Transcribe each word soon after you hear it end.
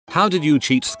How did you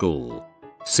cheat school?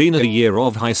 Senior year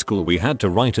of high school we had to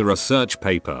write a research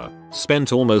paper.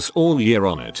 Spent almost all year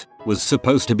on it. Was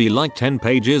supposed to be like 10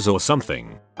 pages or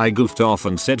something. I goofed off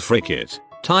and said frick it.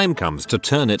 Time comes to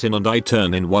turn it in and I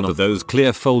turn in one of those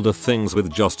clear folder things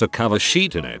with just a cover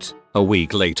sheet in it. A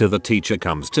week later the teacher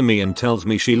comes to me and tells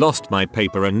me she lost my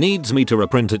paper and needs me to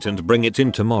reprint it and bring it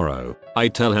in tomorrow. I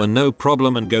tell her no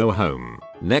problem and go home.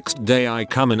 Next day I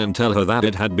come in and tell her that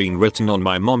it had been written on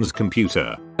my mom's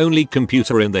computer, only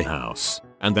computer in the house,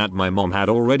 and that my mom had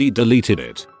already deleted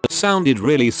it. Sounded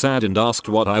really sad and asked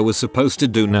what I was supposed to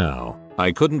do now.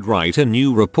 I couldn't write a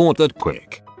new report that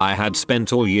quick. I had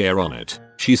spent all year on it.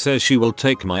 She says she will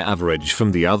take my average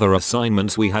from the other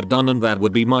assignments we had done and that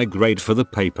would be my grade for the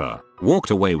paper.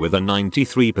 Walked away with a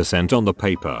 93% on the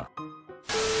paper.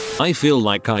 I feel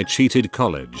like I cheated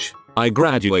college. I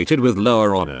graduated with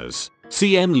lower honors,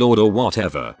 CM Lord or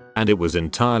whatever, and it was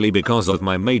entirely because of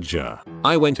my major.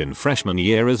 I went in freshman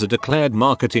year as a declared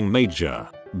marketing major.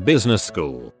 Business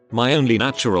school. My only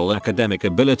natural academic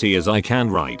ability is I can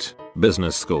write.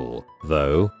 Business school,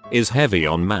 though, is heavy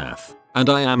on math, and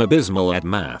I am abysmal at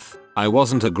math. I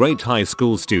wasn't a great high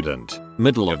school student,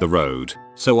 middle of the road,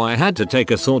 so I had to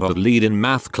take a sort of lead in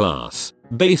math class,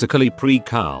 basically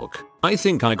pre-calc. I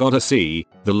think I got a C,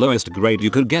 the lowest grade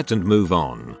you could get, and move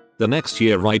on. The next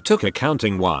year I took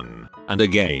accounting 1, and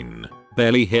again,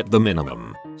 barely hit the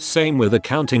minimum. Same with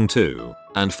accounting 2,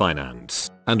 and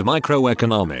finance, and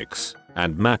microeconomics,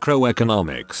 and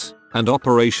macroeconomics, and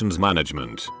operations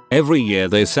management. Every year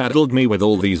they saddled me with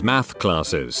all these math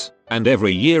classes, and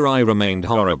every year I remained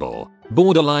horrible,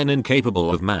 borderline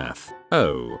incapable of math.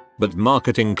 Oh, but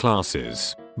marketing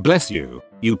classes. Bless you,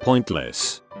 you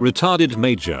pointless, retarded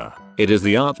major. It is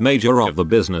the art major of the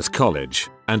business college,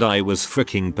 and I was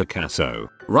freaking Picasso.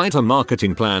 Write a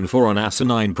marketing plan for an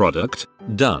asinine product?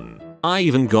 Done. I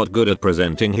even got good at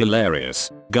presenting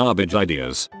hilarious, garbage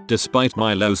ideas, despite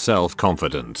my low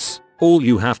self-confidence. All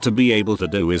you have to be able to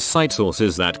do is cite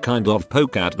sources that kind of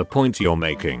poke at the point you're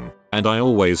making, and I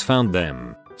always found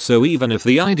them. So even if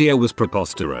the idea was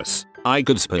preposterous, I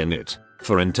could spin it.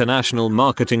 For international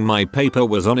marketing my paper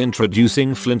was on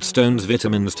introducing Flintstones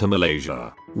vitamins to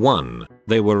Malaysia. 1.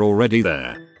 They were already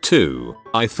there. 2.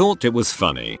 I thought it was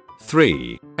funny.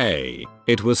 3.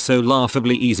 It was so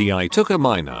laughably easy I took a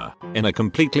minor in a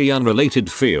completely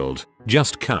unrelated field,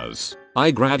 just cuz.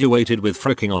 I graduated with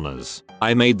fricking honors.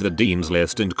 I made the dean's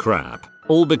list and crap,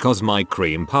 all because my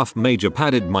cream puff major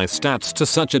padded my stats to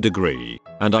such a degree,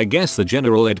 and I guess the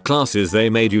general ed classes they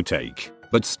made you take,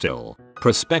 but still,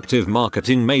 prospective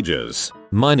marketing majors,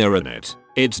 minor in it,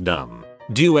 it's dumb.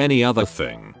 Do any other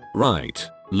thing, right?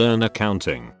 Learn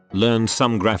accounting, learn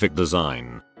some graphic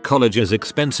design. College is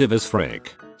expensive as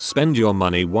frick. Spend your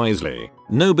money wisely.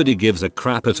 Nobody gives a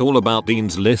crap at all about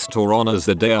dean's list or honors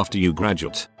the day after you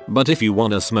graduate. But if you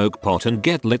wanna smoke pot and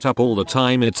get lit up all the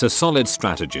time, it's a solid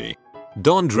strategy.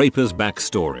 Don Draper's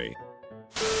backstory.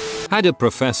 Had a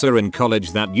professor in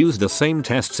college that used the same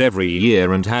tests every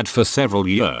year and had for several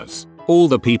years. All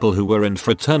the people who were in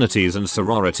fraternities and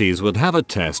sororities would have a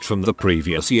test from the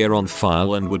previous year on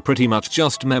file and would pretty much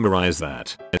just memorize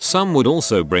that. Some would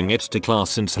also bring it to class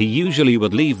since he usually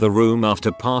would leave the room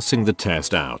after passing the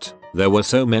test out. There were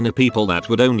so many people that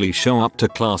would only show up to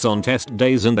class on test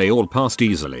days and they all passed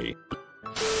easily.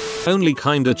 Only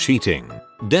kinda cheating.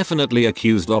 Definitely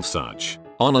accused of such.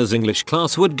 Honors English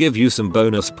class would give you some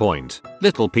bonus point,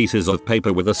 little pieces of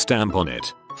paper with a stamp on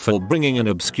it, for bringing in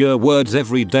obscure words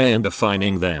every day and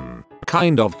defining them.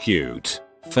 Kind of cute.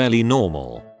 Fairly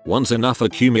normal. Once enough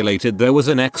accumulated there was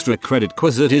an extra credit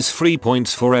quiz that is free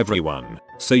points for everyone.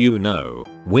 So you know,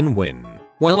 win-win.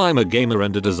 Well, I'm a gamer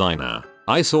and a designer.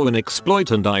 I saw an exploit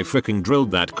and I freaking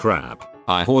drilled that crap.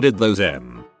 I hoarded those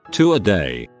M2 a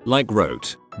day, like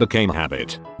wrote. Became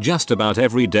habit. Just about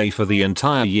every day for the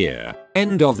entire year.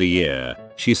 End of the year,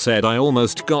 she said I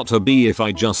almost got a B if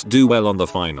I just do well on the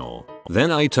final.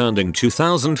 Then I turned in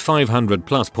 2,500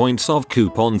 plus points of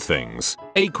coupon things.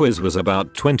 A quiz was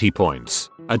about 20 points.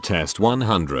 A test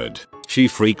 100. She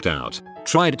freaked out.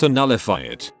 Tried to nullify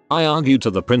it. I argued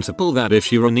to the principal that if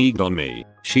she reneged on me,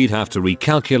 she'd have to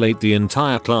recalculate the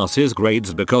entire class's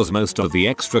grades because most of the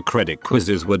extra credit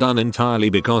quizzes were done entirely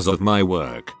because of my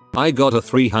work. I got a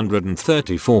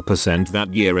 334%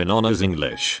 that year in honors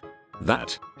English.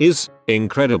 That is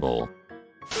incredible.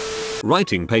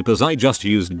 Writing papers, I just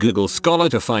used Google Scholar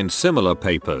to find similar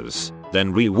papers,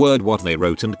 then reword what they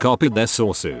wrote and copied their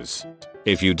sources.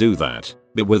 If you do that,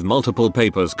 but with multiple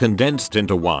papers condensed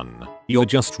into one, you're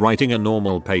just writing a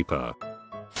normal paper.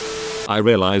 I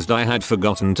realized I had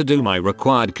forgotten to do my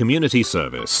required community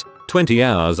service, 20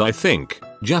 hours I think.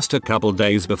 just a couple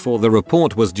days before the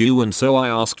report was due, and so I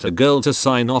asked a girl to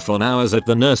sign off on hours at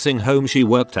the nursing home she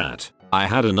worked at. I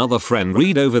had another friend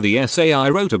read over the essay I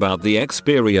wrote about the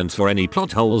experience for any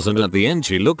plot holes, and at the end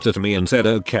she looked at me and said,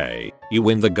 "Okay, you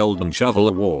win the Golden Shovel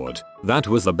Award." That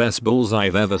was the best balls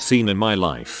I've ever seen in my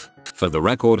life. For the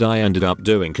record, I ended up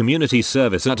doing community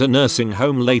service at a nursing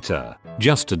home later,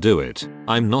 just to do it.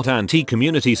 I'm not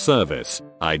anti-community service,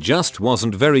 I just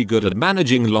wasn't very good at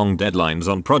managing long deadlines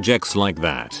on projects like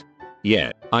that.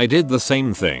 Yeah, I did the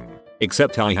same thing,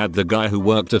 except I had the guy who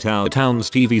worked at our town's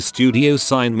TV studio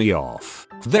sign me off.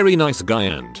 Very nice guy,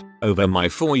 and over my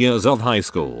 4 years of high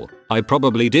school, I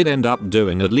probably did end up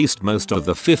doing at least most of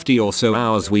the 50 or so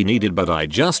hours we needed, but I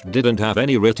just didn't have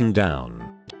any written down.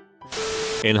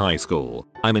 In high school,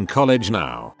 I'm in college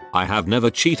now. I have never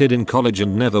cheated in college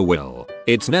and never will.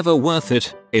 It's never worth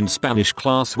it. In Spanish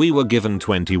class we were given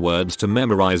 20 words to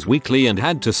memorize weekly and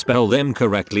had to spell them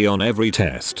correctly on every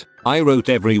test. I wrote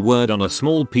every word on a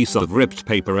small piece of ripped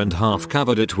paper and half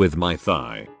covered it with my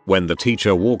thigh. When the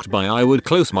teacher walked by I would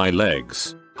close my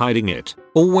legs, hiding it,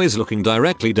 always looking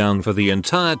directly down for the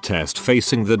entire test.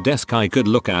 Facing the desk I could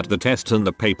look at the test and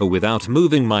the paper without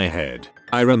moving my head.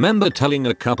 I remember telling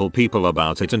a couple people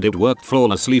about it and it worked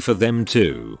flawlessly for them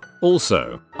too.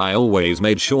 Also, I always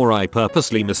made sure I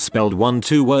purposely misspelled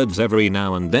 1-2 words every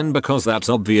now and then because that's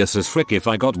obvious as frick if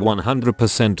I got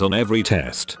 100% on every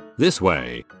test. This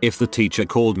way, if the teacher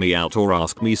called me out or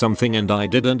asked me something and I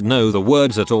didn't know the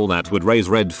words at all, that would raise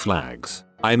red flags.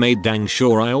 I made dang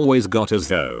sure I always got as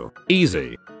though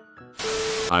easy.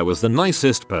 I was the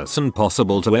nicest person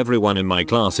possible to everyone in my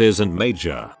classes and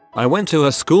major. I went to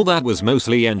a school that was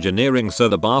mostly engineering, so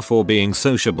the bar for being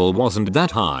sociable wasn't that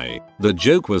high. The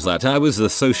joke was that I was the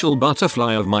social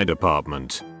butterfly of my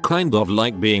department. Kind of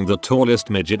like being the tallest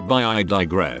midget, but I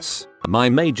digress. My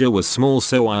major was small,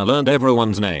 so I learned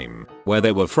everyone's name, where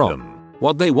they were from,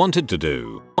 what they wanted to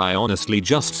do. I honestly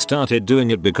just started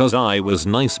doing it because I was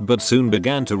nice, but soon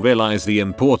began to realize the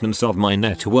importance of my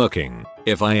networking.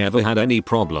 If I ever had any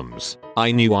problems,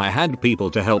 I knew I had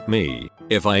people to help me.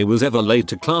 If I was ever late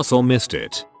to class or missed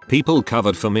it, people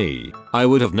covered for me. I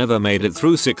would have never made it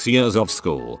through 6 years of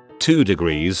school, 2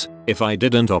 degrees, if I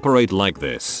didn't operate like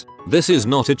this. This is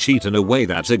not a cheat in a way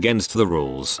that's against the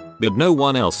rules, but no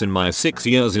one else in my 6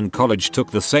 years in college took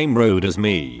the same road as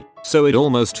me, so it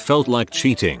almost felt like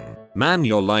cheating. Man,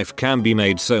 your life can be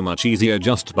made so much easier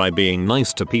just by being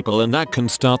nice to people, and that can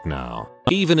start now.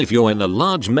 Even if you're in a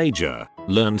large major,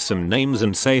 learn some names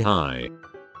and say hi.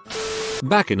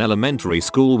 Back in elementary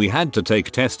school we had to take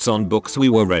tests on books we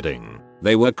were reading.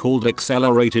 They were called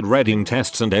accelerated reading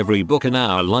tests, and every book in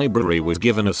our library was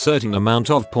given a certain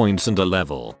amount of points and a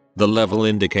level. The level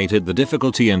indicated the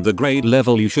difficulty and the grade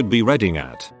level you should be reading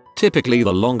at. Typically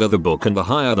the longer the book and the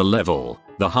higher the level,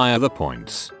 the higher the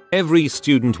points. Every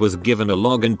student was given a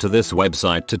login to this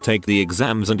website to take the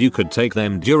exams, and you could take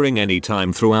them during any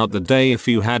time throughout the day if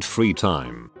you had free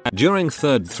time. During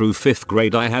 3rd through 5th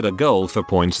grade I had a goal for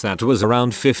points that was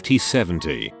around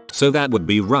 50-70, so that would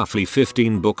be roughly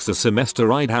 15 books a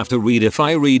semester I'd have to read if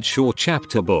I read short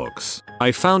chapter books.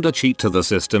 I found a cheat to the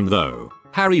system though.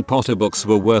 Harry Potter books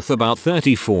were worth about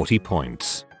 30-40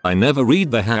 points. I never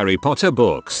read the Harry Potter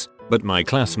books, but my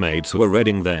classmates were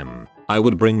reading them. I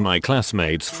would bring my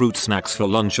classmates fruit snacks for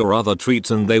lunch or other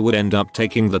treats, and they would end up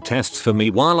taking the tests for me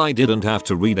while I didn't have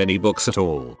to read any books at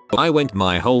all. I went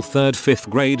my whole 3rd, 5th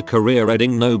grade career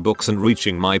reading no books and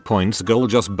reaching my points goal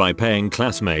just by paying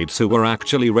classmates who were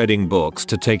actually reading books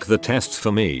to take the tests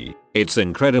for me. It's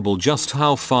incredible just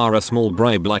how far a small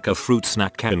bribe like a fruit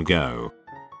snack can go.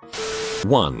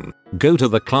 1. Go to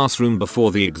the classroom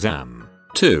before the exam.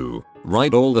 2.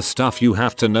 Write all the stuff you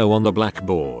have to know on the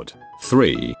blackboard.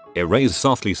 3. Erase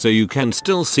softly so you can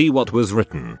still see what was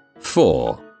written.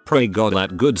 4. Pray God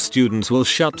that good students will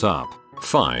shut up.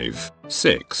 5.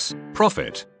 6.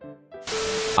 Profit.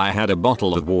 I had a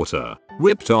bottle of water,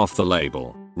 ripped off the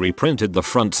label, reprinted the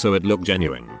front so it looked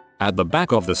genuine. At the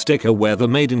back of the sticker where the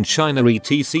Made in China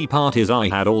etc part is, I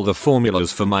had all the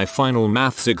formulas for my final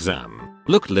maths exam.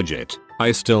 Looked legit.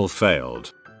 I still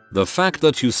failed. The fact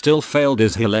that you still failed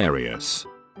is hilarious.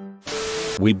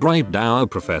 We bribed our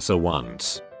professor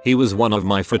once. He was one of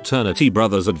my fraternity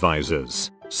brother's advisors,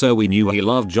 so we knew he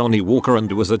loved Johnny Walker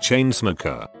and was a chain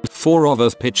smoker. 4 of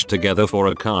us pitched together for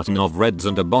a carton of Reds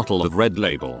and a bottle of Red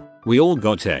Label. We all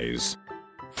got A's.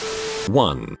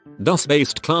 1.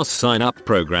 DOS-based class sign-up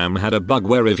program had a bug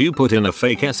where if you put in a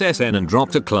fake SSN and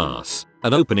dropped a class,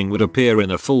 an opening would appear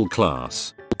in a full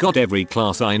class. Got every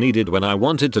class I needed when I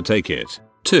wanted to take it.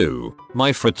 2.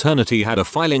 My fraternity had a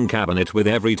filing cabinet with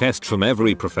every test from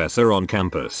every professor on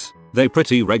campus. They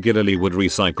pretty regularly would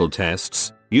recycle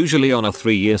tests, usually on a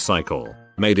 3-year cycle.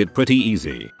 Made it pretty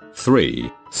easy. 3.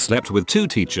 Slept with 2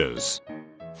 teachers.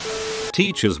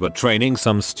 Teachers were training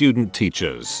some student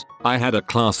teachers. I had a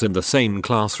class in the same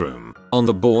classroom. On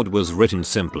the board was written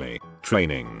simply,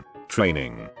 training,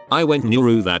 training. I went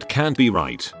Nuru, that can't be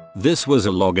right. This was a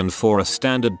login for a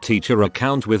standard teacher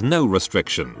account with no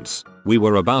restrictions. We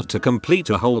were about to complete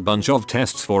a whole bunch of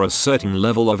tests for a certain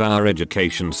level of our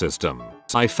education system.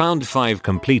 I found 5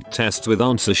 complete tests with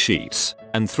answer sheets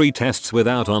and 3 tests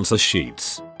without answer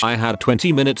sheets. I had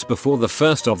 20 minutes before the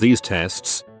first of these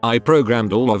tests. I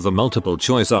programmed all of the multiple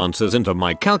choice answers into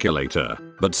my calculator,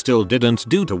 but still didn't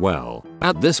do too well.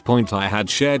 At this point I had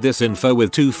shared this info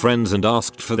with 2 friends and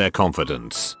asked for their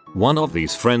confidence. One of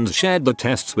these friends shared the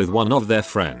tests with one of their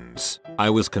friends. I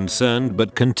was concerned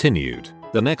but continued.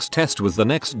 The next test was the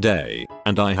next day,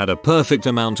 and I had a perfect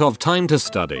amount of time to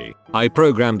study. I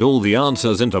programmed all the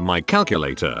answers into my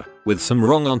calculator, with some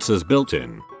wrong answers built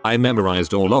in. I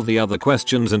memorized all of the other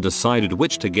questions and decided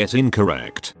which to get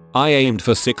incorrect. I aimed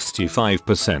for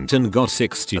 65% and got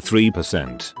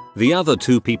 63%. The other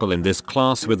 2 people in this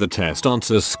class with the test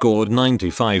answers scored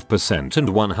 95% and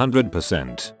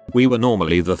 100%. We were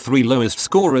normally the 3 lowest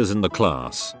scorers in the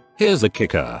class. Here's the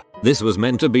kicker. This was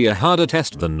meant to be a harder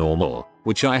test than normal,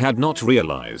 which I had not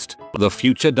realized. The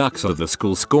future dux of the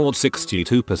school scored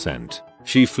 62%.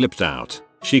 She flipped out.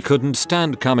 She couldn't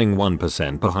stand coming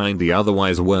 1% behind the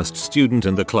otherwise worst student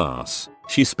in the class.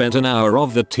 She spent an hour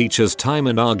of the teacher's time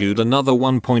and argued another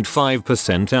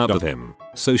 1.5% out of him,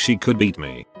 so she could beat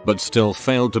me, but still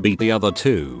failed to beat the other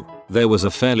 2. There was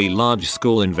a fairly large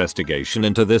school investigation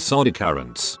into this odd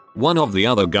occurrence. One of the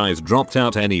other guys dropped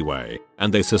out anyway,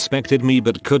 and they suspected me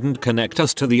but couldn't connect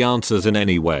us to the answers in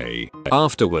any way.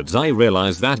 Afterwards I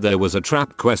realized that there was a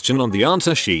trap question on the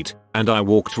answer sheet, and I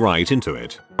walked right into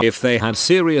it. If they had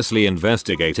seriously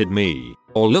investigated me,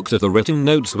 or looked at the written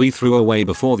notes we threw away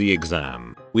before the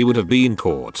exam, we would have been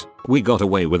caught. We got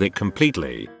away with it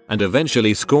completely, and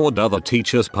eventually scored other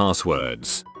teachers'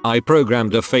 passwords. I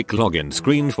programmed a fake login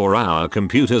screen for our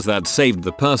computers that saved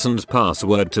the person's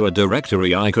password to a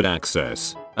directory I could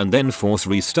access, and then force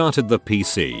restarted the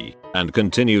PC, and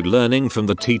continued learning from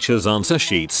the teacher's answer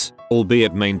sheets,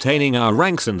 albeit maintaining our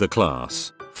ranks in the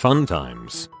class. Fun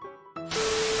times.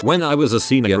 When I was a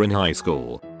senior in high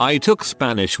school, I took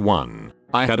Spanish 1.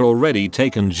 I had already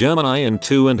taken German in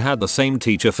 2 and had the same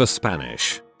teacher for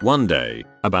Spanish. One day,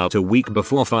 about a week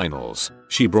before finals,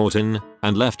 she brought in,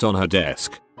 and left on her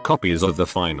desk, copies of the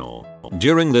final.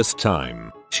 During this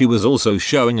time, she was also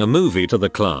showing a movie to the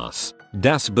class,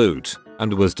 Das Boot,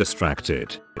 and was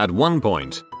distracted. At one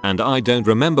point, and I don't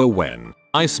remember when,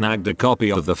 I snagged a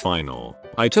copy of the final.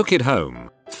 I took it home,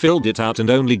 filled it out and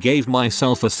only gave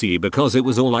myself a C because it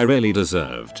was all I really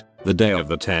deserved. The day of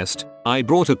the test, I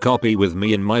brought a copy with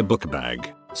me in my book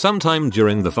bag. Sometime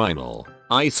during the final,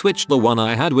 I switched the one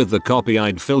I had with the copy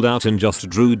I'd filled out and just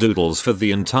drew doodles for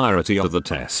the entirety of the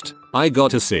test. I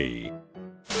got a C.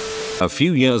 A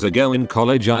few years ago in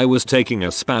college I was taking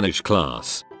a Spanish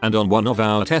class, and on one of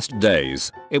our test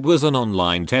days, it was an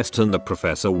online test and the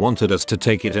professor wanted us to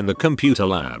take it in the computer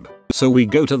lab. So we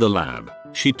go to the lab.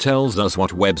 She tells us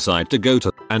what website to go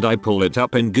to, and I pull it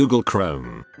up in Google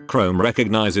Chrome. Chrome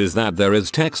recognizes that there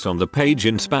is text on the page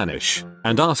in Spanish,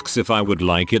 and asks if I would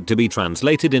like it to be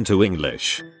translated into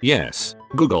English. Yes.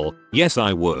 Google, yes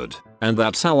I would. And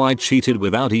that's how I cheated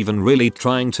without even really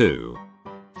trying to.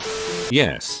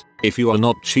 Yes, if you are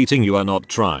not cheating you are not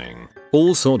trying.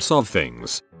 All sorts of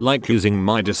things, like using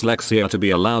my dyslexia to be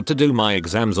allowed to do my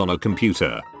exams on a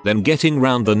computer, then getting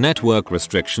round the network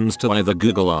restrictions to either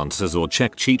Google Answers or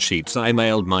check cheat sheets I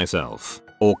mailed myself,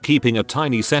 or keeping a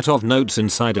tiny set of notes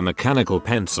inside a mechanical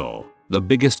pencil. The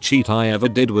biggest cheat I ever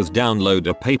did was download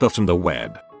a paper from the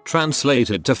web, translate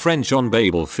it to French on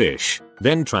Babelfish,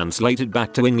 then translate it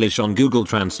back to English on Google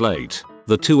Translate.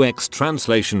 The 2x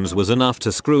translations was enough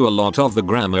to screw a lot of the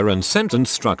grammar and sentence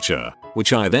structure,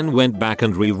 which I then went back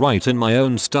and rewrite in my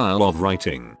own style of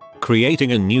writing,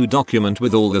 creating a new document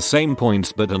with all the same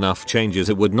points but enough changes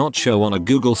it would not show on a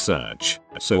Google search.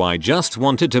 So I just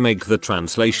wanted to make the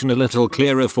translation a little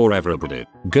clearer for everybody.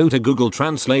 Go to Google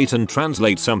Translate and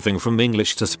translate something from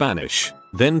English to Spanish.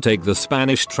 Then take the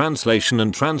Spanish translation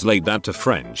and translate that to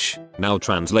French. Now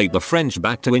translate the French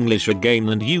back to English again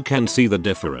and you can see the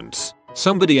difference.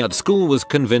 Somebody at school was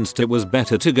convinced it was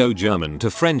better to go German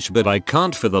to French, but I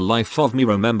can't for the life of me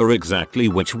remember exactly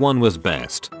which one was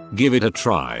best. Give it a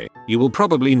try. You will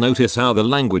probably notice how the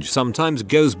language sometimes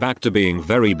goes back to being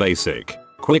very basic.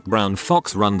 Quick brown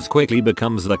fox runs quickly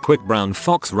becomes the quick brown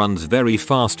fox runs very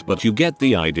fast, but you get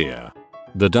the idea.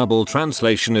 The double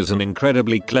translation is an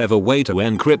incredibly clever way to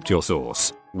encrypt your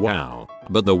source. Wow.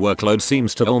 But the workload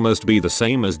seems to almost be the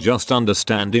same as just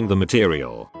understanding the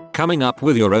material, coming up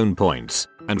with your own points,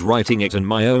 and writing it in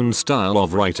my own style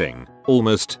of writing.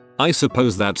 Almost. I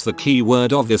suppose that's the key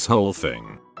word of this whole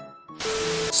thing.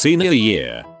 Senior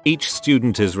year. Each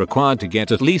student is required to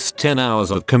get at least 10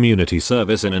 hours of community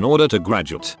service in order to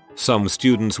graduate. Some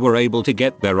students were able to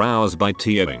get their hours by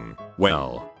TOing.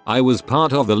 Well, I was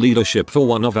part of the leadership for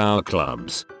one of our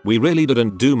clubs. We really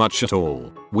didn't do much at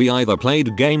all. We either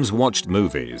played games, watched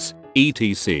movies,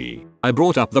 etc. I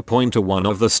brought up the point to one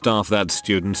of the staff that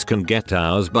students can get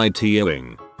hours by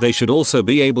TOing. They should also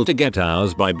be able to get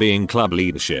hours by being club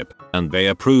leadership, and they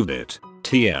approved it.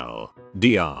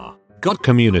 TLDR. Got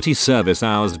community service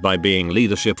hours by being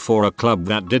leadership for a club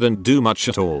that didn't do much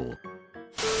at all.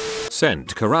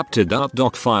 Sent corrupted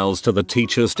Outdoc files to the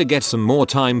teachers to get some more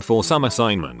time for some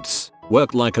assignments.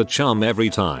 Worked like a charm every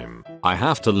time. I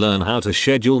have to learn how to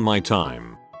schedule my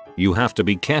time. You have to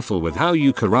be careful with how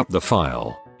you corrupt the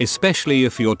file, especially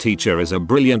if your teacher is a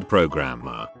brilliant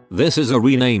programmer. This is a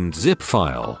renamed zip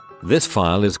file. This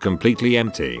file is completely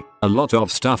empty. A lot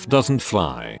of stuff doesn't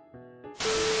fly.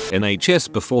 In HS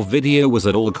before video was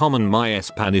at all common, my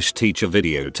Spanish teacher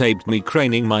videotaped me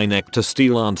craning my neck to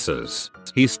steal answers.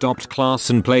 He stopped class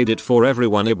and played it for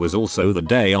everyone. It was also the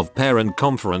day of parent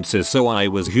conferences, so I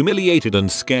was humiliated and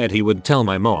scared he would tell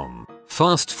my mom.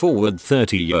 Fast forward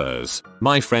 30 years,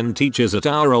 my friend teaches at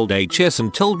our old HS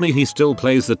and told me he still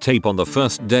plays the tape on the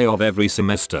first day of every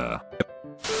semester.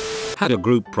 Had a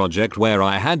group project where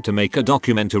I had to make a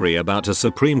documentary about a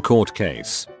Supreme Court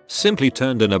case. Simply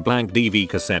turned in a blank DV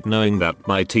cassette knowing that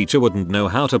my teacher wouldn't know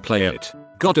how to play it.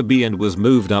 Got a B and was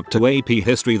moved up to AP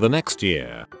History the next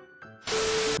year.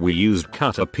 We used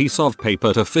cut a piece of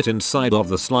paper to fit inside of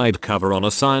the slide cover on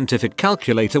a scientific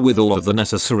calculator with all of the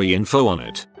necessary info on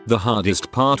it. The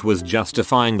hardest part was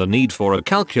justifying the need for a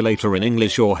calculator in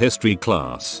English or history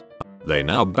class. They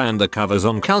now ban the covers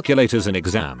on calculators in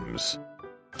exams.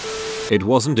 It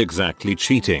wasn't exactly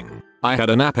cheating. I had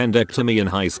an appendectomy in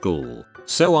high school,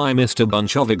 so I missed a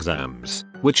bunch of exams,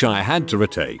 which I had to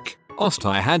retake. OST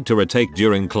I had to retake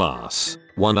during class.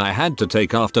 One I had to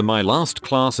take after my last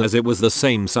class as it was the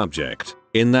same subject.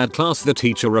 In that class the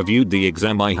teacher reviewed the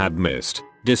exam I had missed,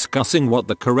 discussing what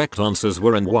the correct answers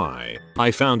were and why.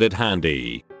 I found it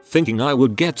handy, thinking I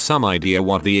would get some idea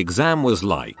what the exam was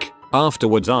like.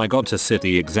 Afterwards I got to sit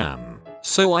the exam.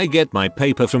 So I get my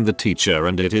paper from the teacher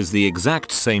and it is the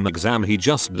exact same exam he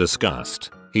just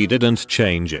discussed. He didn't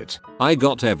change it. I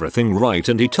got everything right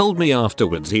and he told me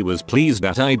afterwards he was pleased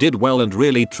that I did well and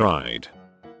really tried.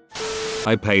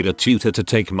 I paid a tutor to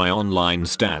take my online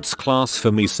stats class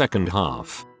for me second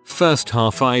half. First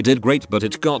half I did great, but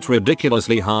it got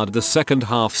ridiculously hard the second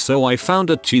half, so I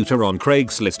found a tutor on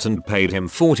Craigslist and paid him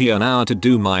 $40 an hour to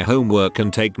do my homework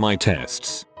and take my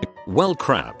tests. Well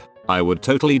crap, I would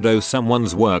totally do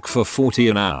someone's work for $40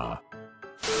 an hour.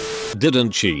 Didn't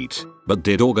cheat, but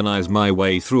did organize my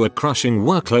way through a crushing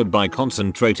workload by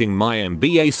concentrating my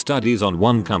MBA studies on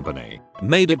one company.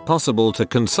 Made it possible to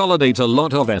consolidate a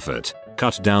lot of effort,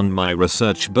 cut down my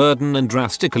research burden and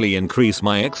drastically increase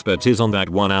my expertise on that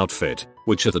one outfit,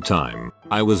 which at the time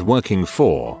I was working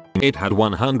for. It had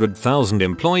 100,000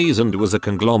 employees and was a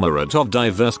conglomerate of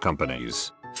diverse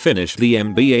companies. Finished the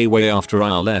MBA way after I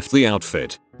left the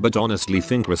outfit, but honestly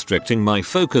think restricting my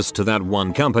focus to that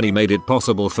one company made it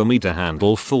possible for me to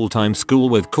handle full-time school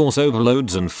with course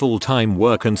overloads and full-time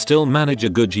work and still manage a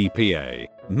good GPA.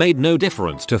 Made no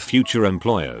difference to future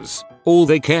employers. All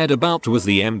they cared about was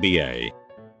the MBA.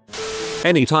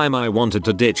 Anytime I wanted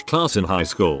to ditch class in high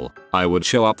school, I would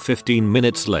show up 15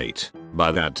 minutes late.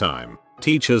 By that time,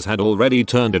 teachers had already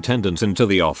turned attendance into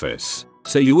the office.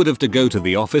 So you would have to go to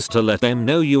the office to let them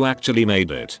know you actually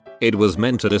made it. It was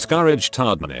meant to discourage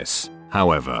tardiness.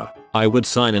 However, I would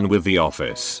sign in with the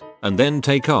office and then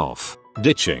take off,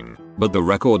 ditching, but the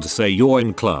records say you're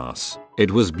in class.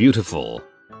 It was beautiful.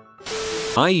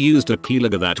 I used a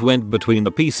keylogger that went between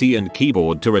the PC and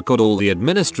keyboard to record all the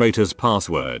administrators'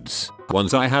 passwords.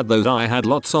 Once I had those, I had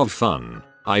lots of fun.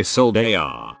 I sold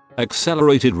AR,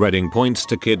 accelerated reading points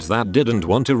to kids that didn't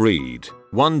want to read.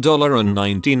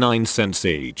 $1.99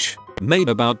 each. Made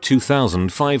about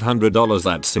 $2,500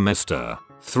 that semester.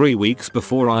 3 weeks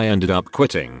before I ended up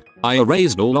quitting, I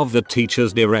erased all of the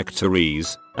teachers'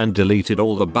 directories and deleted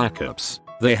all the backups.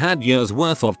 They had years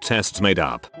worth of tests made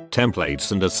up,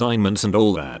 templates and assignments and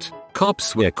all that.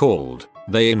 Cops were called.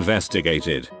 They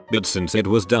investigated, but since it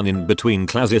was done in between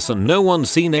classes and no one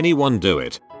seen anyone do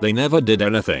it, they never did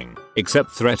anything,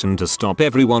 except threaten to stop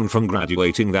everyone from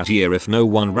graduating that year if no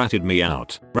one ratted me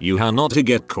out. You how not to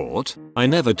get caught? I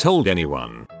never told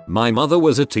anyone. My mother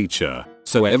was a teacher,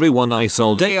 so everyone I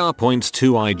sold AR points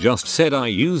to I just said I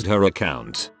used her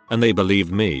account, and they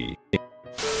believed me.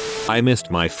 I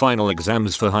missed my final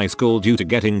exams for high school due to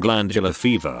getting glandular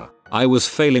fever. I was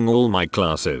failing all my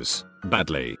classes,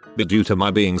 badly, but due to my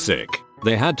being sick,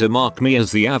 they had to mark me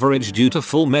as the average due to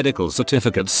full medical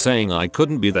certificates saying I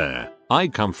couldn't be there. I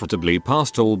comfortably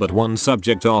passed all but one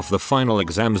subject off the final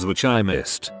exams which I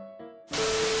missed.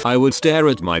 I would stare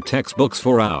at my textbooks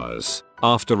for hours.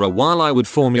 After a while I would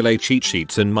formulate cheat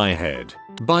sheets in my head.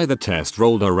 By the test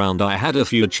rolled around I had a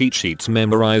few cheat sheets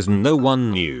memorized and no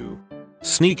one knew.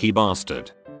 Sneaky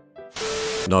bastard.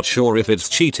 Not sure if it's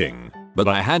cheating, but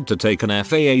I had to take an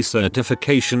FAA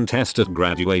certification test at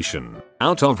graduation.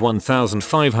 Out of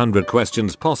 1,500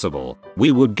 questions possible,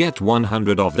 we would get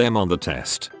 100 of them on the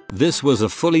test. This was a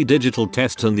fully digital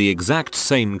test and the exact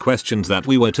same questions that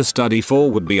we were to study for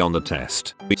would be on the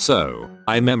test. So,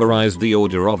 I memorized the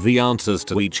order of the answers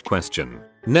to each question.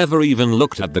 Never even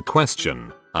looked at the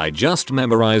question. I just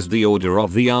memorized the order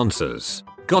of the answers.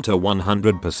 Got a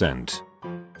 100%.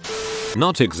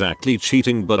 Not exactly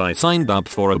cheating, but I signed up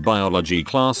for a biology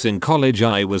class in college.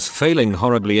 I was failing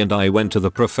horribly and I went to the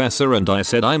professor and I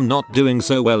said, I'm not doing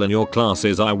so well in your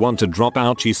classes, I want to drop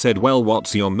out. She said, well,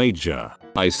 what's your major?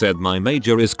 I said my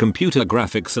major is computer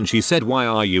graphics and she said, why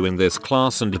are you in this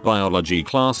class? And biology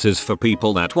class is for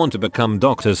people that want to become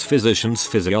doctors, physicians,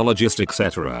 physiologists,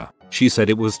 etc. She said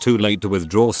it was too late to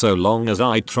withdraw so long as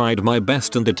I tried my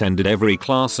best and attended every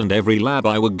class and every lab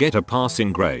I would get a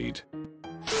passing grade.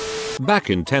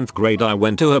 Back in 10th grade I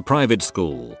went to a private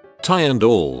school, tie and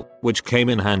all, which came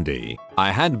in handy.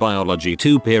 I had biology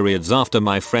 2 periods after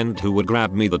my friend who would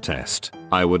grab me the test.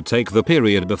 I would take the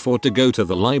period before to go to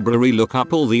the library, look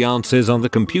up all the answers on the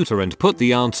computer and put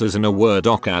the answers in a Word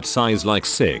doc at size like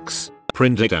 6,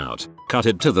 print it out, cut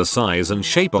it to the size and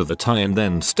shape of the tie and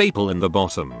then staple in the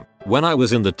bottom. When I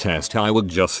was in the test I would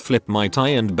just flip my tie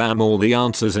and bam, all the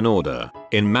answers in order.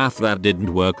 In math that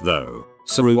didn't work though.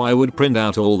 So I would print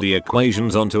out all the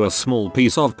equations onto a small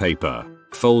piece of paper,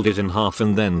 fold it in half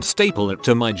and then staple it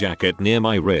to my jacket near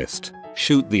my wrist.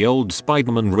 Shoot the old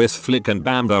Spider-Man wrist flick and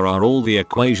bam, there are all the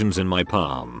equations in my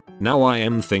palm. Now I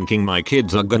am thinking my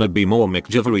kids are gonna be more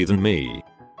McJivery than me.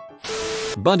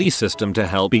 Buddy system to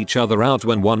help each other out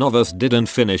when one of us didn't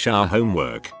finish our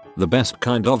homework. The best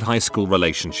kind of high school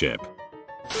relationship.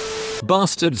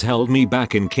 Bastards held me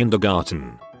back in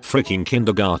kindergarten. Freaking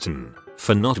kindergarten.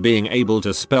 For not being able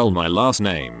to spell my last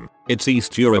name. It's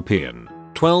East European,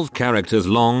 12 characters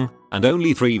long, and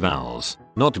only 3 vowels.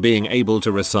 Not being able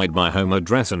to recite my home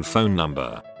address and phone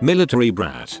number. Military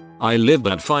brat. I lived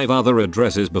at 5 other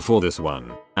addresses before this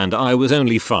one, and I was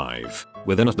only 5,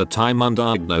 with an at the time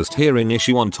undiagnosed hearing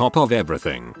issue on top of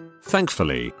everything.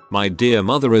 Thankfully, my dear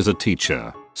mother is a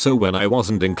teacher, so when I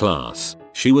wasn't in class,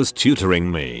 she was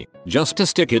tutoring me. Just to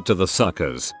stick it to the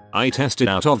suckers, I tested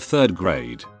out of 3rd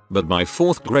grade. But my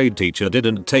 4th grade teacher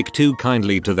didn't take too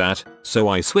kindly to that, so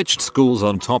I switched schools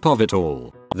on top of it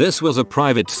all. This was a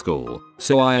private school,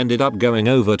 so I ended up going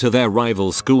over to their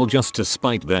rival school just to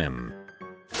spite them.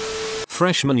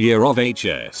 Freshman year of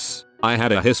HS, I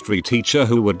had a history teacher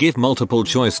who would give multiple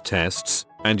choice tests,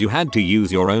 and you had to use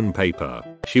your own paper.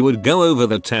 She would go over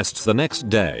the tests the next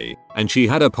day, and she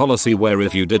had a policy where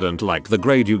if you didn't like the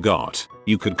grade you got,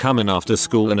 you could come in after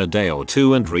school in a day or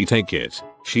 2 and retake it.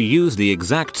 She used the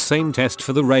exact same test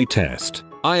for the Ray test.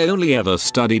 I only ever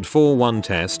studied for one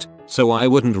test, so I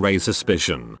wouldn't raise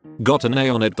suspicion. Got an A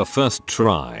on it the first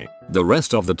try. The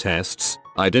rest of the tests,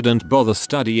 I didn't bother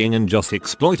studying and just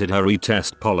exploited her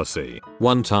retest policy.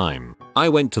 One time, I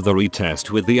went to the retest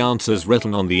with the answers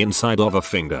written on the inside of a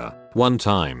finger. One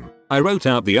time, I wrote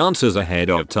out the answers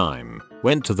ahead of time.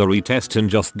 Went to the retest and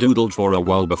just doodled for a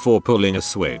while before pulling a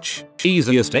switch.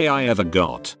 Easiest A I ever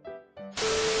got.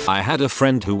 I had a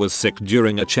friend who was sick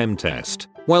during a chem test.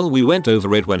 Well, we went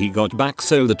over it when he got back,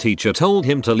 so the teacher told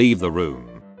him to leave the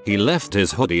room. He left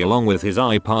his hoodie along with his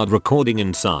iPod recording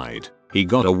inside. He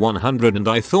got a 100 and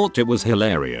I thought it was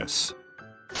hilarious.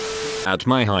 At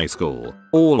my high school,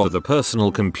 all of the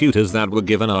personal computers that were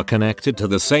given are connected to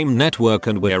the same network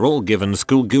and we're all given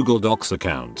school Google Docs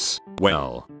accounts.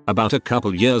 Well, about a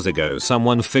couple years ago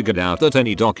someone figured out that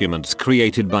any documents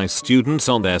created by students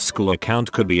on their school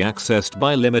account could be accessed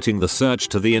by limiting the search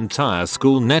to the entire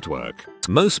school network.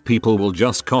 Most people will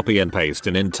just copy and paste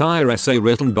an entire essay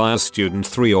written by a student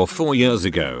 3 or 4 years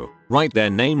ago, write their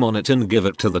name on it and give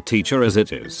it to the teacher as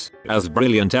it is. As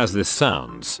brilliant as this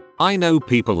sounds, I know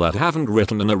people that haven't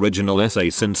written an original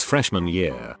essay since freshman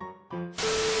year.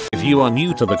 If you are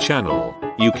new to the channel,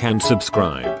 you can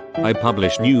subscribe. I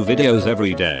publish new videos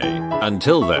every day.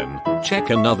 Until then, check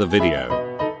another video.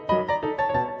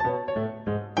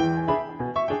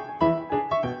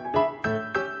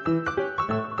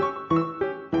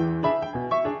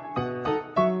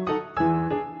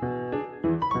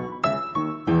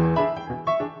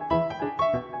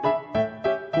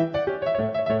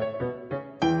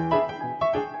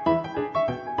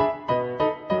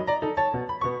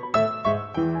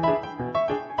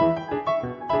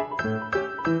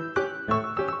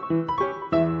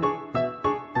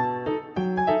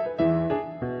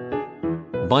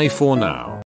 Bye for now.